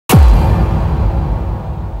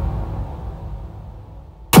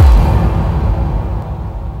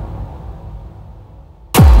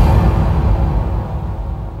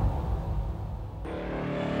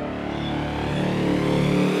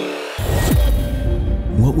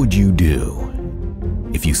What would you do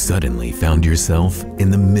if you suddenly found yourself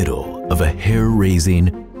in the middle of a hair-raising,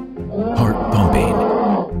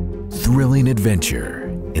 heart-pumping, thrilling adventure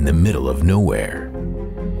in the middle of nowhere?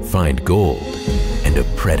 Find gold and a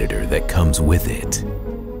predator that comes with it,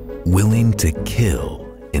 willing to kill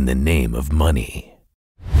in the name of money.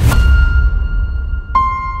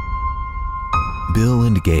 Bill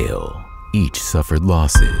and Gail each suffered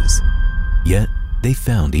losses, yet they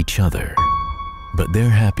found each other. But their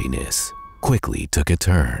happiness quickly took a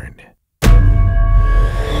turn.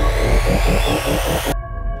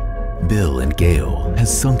 Bill and Gail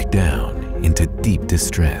has sunk down into deep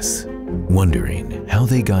distress, wondering how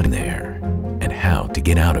they got in there and how to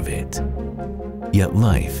get out of it. Yet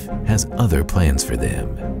life has other plans for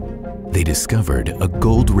them. They discovered a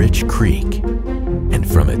gold-rich creek, and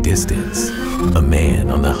from a distance, a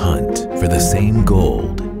man on the hunt for the same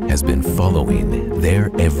gold has been following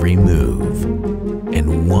their every move.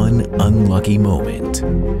 And one unlucky moment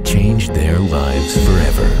changed their lives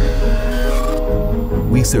forever.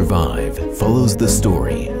 We Survive follows the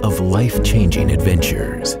story of life-changing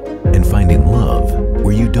adventures and finding love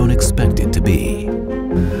where you don't expect it to be.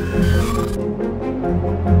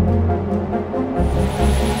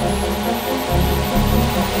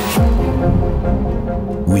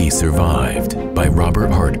 We Survived by Robert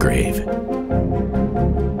Hardgrave.